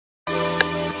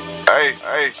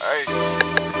Hey,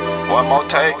 one more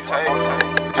take. Hey,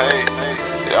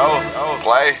 yo,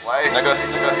 play, nigga.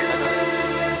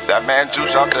 That man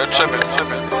Juce out there trippin'.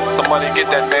 Somebody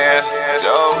get that man.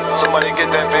 Yo, somebody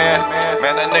get that man.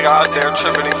 Man, that nigga out there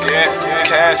trippin' again.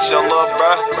 Cash, your little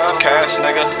bruh. Cash,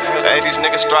 nigga. Hey, these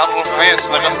niggas straddle on the fence,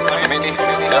 nigga. Mini,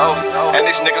 yo. And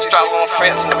these niggas straddle on the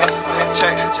fence, nigga.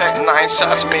 Check, 9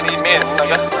 shots, many men,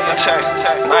 nigga. Check,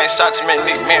 9 shots,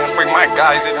 many men. Bring my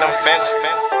guys in them fence.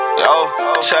 Yo,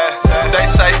 check. They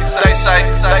say,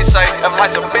 if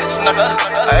life's a bitch, nigga.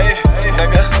 Hey,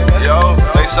 nigga. Yo,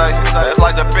 they say, if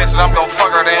life's a bitch, then I'm gon'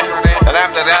 fuck her then. And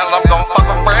after that, I'm gon' fuck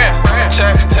her friend.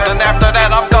 Check. Then after that,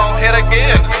 I'm gon' hit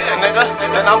again, nigga.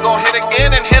 Then I'm gon' hit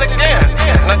again and hit again,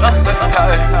 nigga.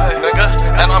 Hey, nigga.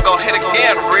 And I'm gon' hit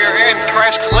again. Rear end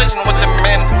crash collision with the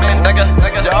men, nigga.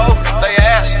 Yo, they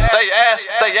ass.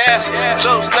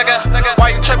 Juce, nigga.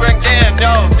 Why you trippin' again,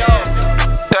 yo?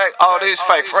 Take all these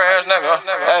fake friends, nigga.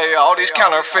 Hey, all these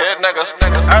counterfeit niggas.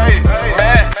 Hey,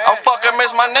 man, I'm fucking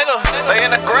miss my nigga. They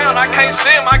in the ground, I can't see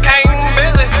him, I can't even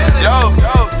visit. Yo,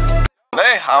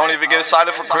 man, I don't even get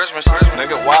excited for Christmas.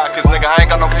 Nigga, why? Cause nigga, I ain't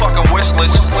got no fucking wish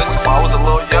list. If I was a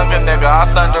little younger nigga,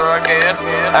 I'd thunder again.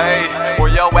 Hey,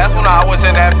 where your ass when I was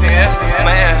in that pen?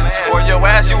 Man, where your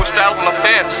ass, you was straddling the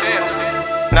fence.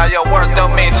 Now your words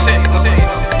don't mean shit.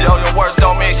 Yo, your words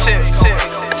don't mean shit.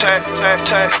 Check.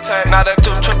 Now that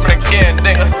dude trippin' again,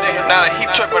 nigga. Now that he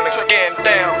trippin' again,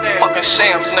 damn. Fucking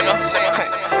shams, nigga.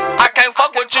 I can't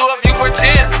fuck with you if you were 10,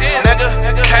 nigga.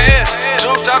 Cash,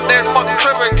 Juce out there fucking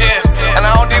trippin' again. And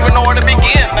I don't even know where to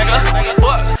begin, nigga.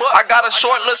 What? I got a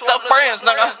short list of friends,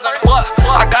 nigga. What?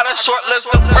 I got a short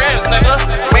list of friends, nigga.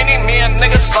 Many men,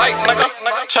 nigga, sight, nigga.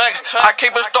 Check. I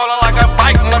keep it stolen like a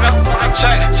bike, nigga.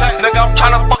 Check. Nigga, I'm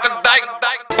tryna fucking dike.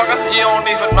 You don't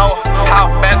even know how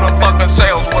bad my fucking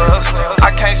sales was.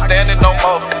 I can't stand it no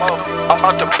more. I'm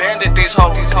about to bandit these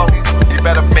hoes. You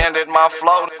better bandit my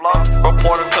flow.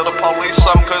 Report it to the police,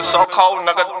 something cause it's so cold,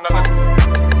 nigga.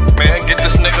 Man, get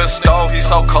this nigga a stove, he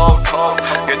so cold.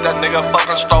 Get that nigga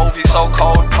fucking stove, he so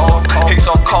cold. He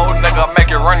so cold, nigga, make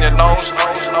you run your nose.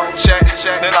 Check,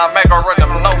 then I make her run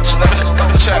them notes, nigga.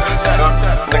 Check,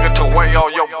 nigga, to weigh all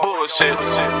your bullshit.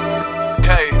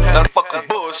 Hey, that fucking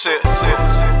bullshit.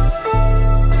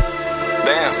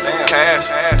 Damn,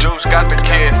 cash, Juce got the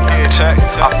kid. Check,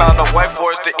 I found a way for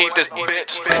us to eat this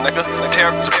bitch, nigga. Tear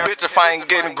up this bitch if I ain't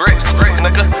getting grits,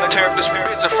 nigga. Tear up this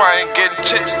bitch if I ain't getting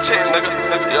chips, nigga.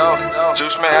 Yo,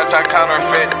 Juce man, that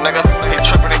counterfeit, nigga. He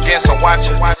trippin' again, so watch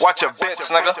your bitch,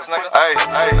 nigga.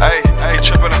 Hey, he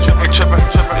trippin'.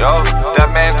 Yo, that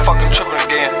man fucking trippin'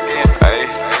 again. Hey,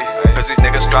 cause these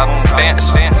niggas straddle the fence.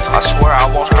 I swear I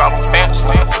won't straddle the fence,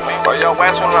 nigga. Bro, yo,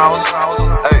 ass when I was,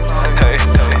 hey.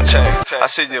 Check. I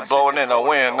see you blowing in the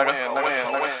wind, nigga.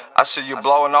 I see you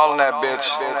blowing all in that bitch.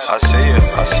 I see it.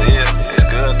 It's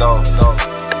good though.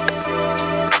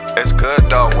 It's good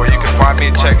though. Where you can find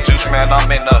me, check Juce man.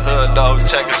 I'm in the hood though.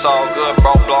 Check, it's all good,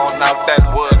 bro. Blowing out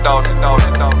that wood though.